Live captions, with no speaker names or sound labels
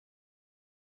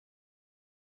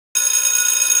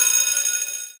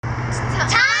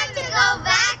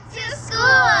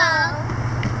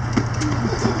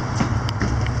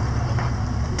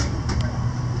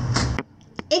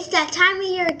that time of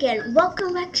year again.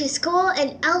 Welcome back to School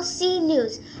and LC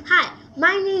News. Hi,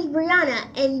 my name is Brianna,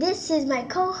 and this is my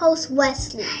co-host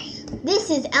Wesley. This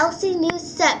is LC News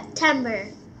September.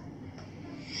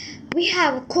 We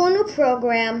have a cool new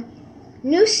program,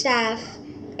 new staff,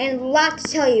 and a lot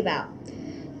to tell you about.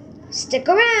 Stick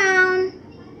around.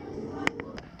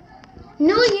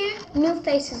 New year, new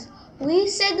faces. We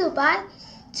say goodbye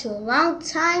to a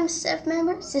long-time staff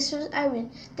member, Sister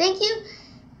Irene. Thank you.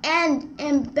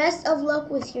 And best of luck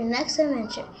with your next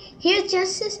adventure. Here's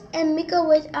Genesis and Mika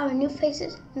with our new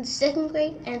faces in the 2nd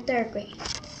grade and 3rd grade.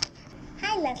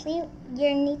 Hi Leslie,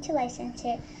 you're new to Life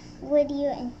Center. Would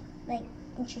you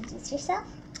introduce yourself?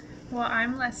 Well,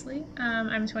 I'm Leslie.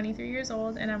 I'm 23 years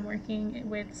old and I'm working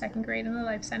with 2nd grade in the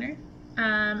Life Center.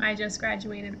 I just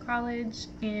graduated college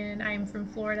and I'm from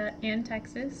Florida and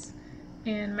Texas.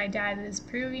 And my dad is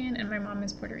Peruvian and my mom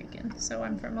is Puerto Rican, so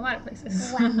I'm from a lot of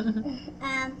places. Wow.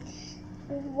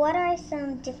 What are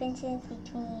some differences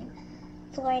between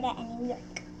Florida and New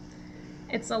York?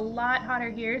 It's a lot hotter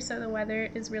here, so the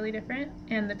weather is really different,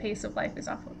 and the pace of life is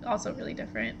also really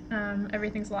different.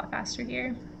 Everything's a lot faster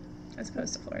here as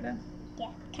opposed to Florida. Yeah,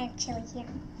 kind of chilly here.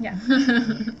 Yeah.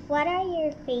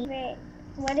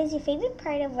 What is your favorite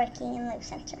part of working in Life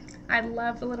Center? I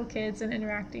love the little kids and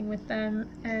interacting with them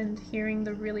and hearing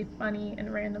the really funny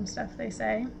and random stuff they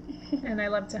say, and I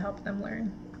love to help them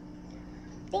learn.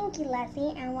 Thank you,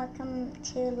 Leslie, and welcome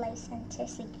to Life Center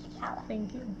Sleepy Hollow.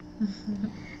 Thank you.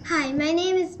 Hi, my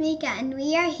name is Mika, and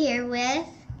we are here with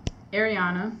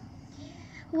Ariana.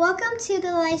 Welcome to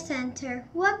the Life Center.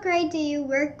 What grade do you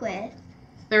work with?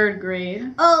 3rd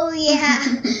grade. Oh, yeah.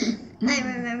 I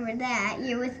remember that.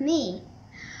 You're with me.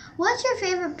 What's your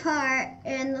favorite part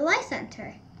in the Life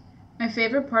Center? My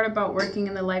favorite part about working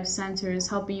in the Life Center is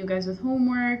helping you guys with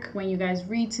homework, when you guys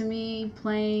read to me,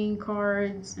 playing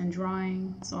cards, and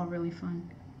drawing. It's all really fun.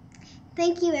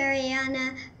 Thank you,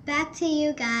 Ariana. Back to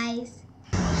you guys.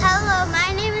 Hello,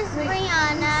 my name is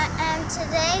Brianna, and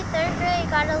today 3rd grade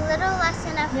got a little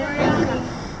lesson of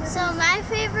Moringa. So my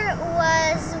favorite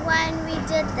was when we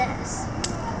did this.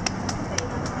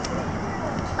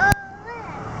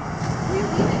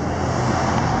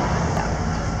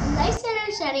 Life Center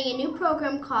is starting a new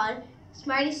program called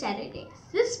Smarty Saturdays.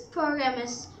 This program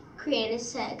is created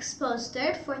to expose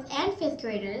 3rd, 4th, and 5th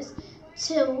graders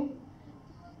to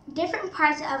different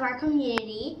parts of our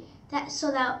community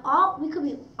so that we could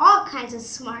be all kinds of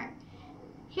smart.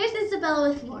 Here's Isabella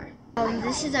with more.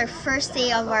 This is our first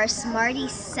day of our Smarty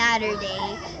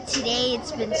Saturday. Today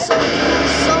it's been so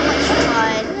much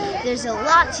fun. There's a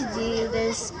lot to do.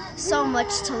 There's so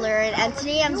much to learn. And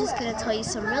today I'm just going to tell you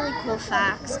some really cool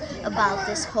facts about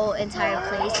this whole entire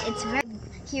place.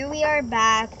 Here we are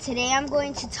back. Today I'm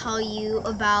going to tell you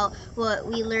about what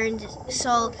we learned.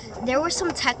 So there were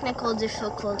some technical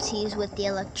difficulties with the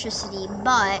electricity,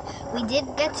 but we did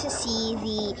get to see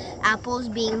the apples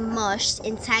being mushed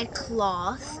inside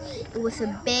cloth with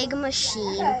a big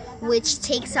machine which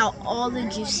takes out all the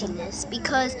juiciness,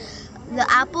 because the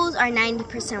apples are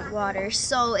 90% water,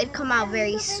 so it come out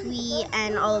very sweet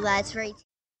and all of that. It's very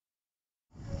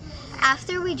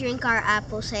After we drink our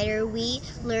apple cider, we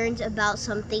learned about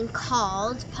something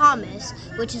called pomace,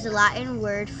 which is a Latin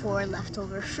word for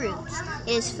leftover fruits.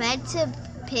 It is fed to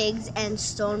pigs and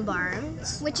stone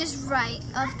barns, which is right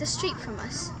off the street from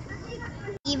us.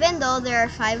 Even though there are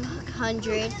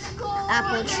 500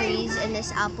 apple trees in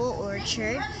this apple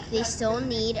orchard, they still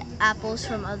need apples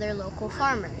from other local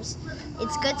farmers.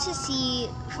 It's good to see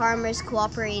farmers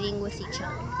cooperating with each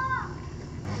other.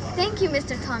 Thank you,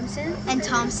 Mr. Thompson. And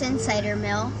Thompson Cider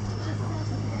Mill.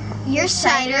 Your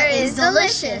cider is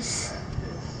delicious.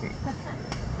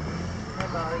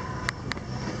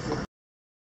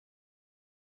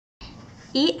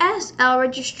 ESL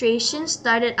registration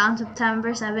started on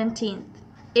September 17th.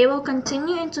 It will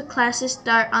continue until classes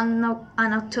start on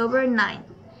October 9th.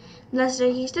 Las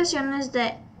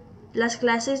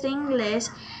clases de inglés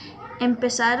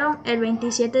empezaron el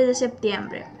 27 de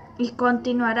septiembre y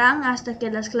continuarán hasta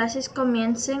que las clases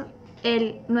comiencen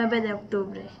el 9 de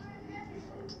octubre.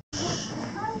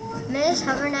 Ms.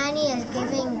 Hovernani is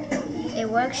giving a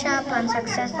workshop on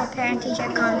successful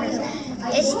parent-teacher conference.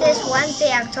 It's this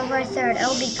Wednesday, October 3rd.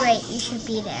 It'll be great. You should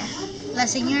be there. La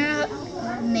señora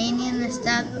Nanian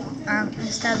está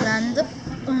dando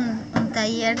un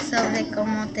taller sobre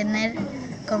cómo tener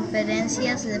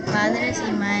conferencias de padres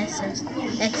y maestros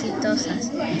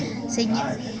exitosas.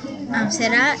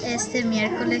 Será este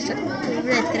miércoles,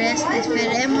 octubre 3.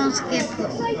 Esperemos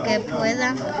que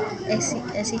puedan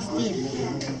asistir.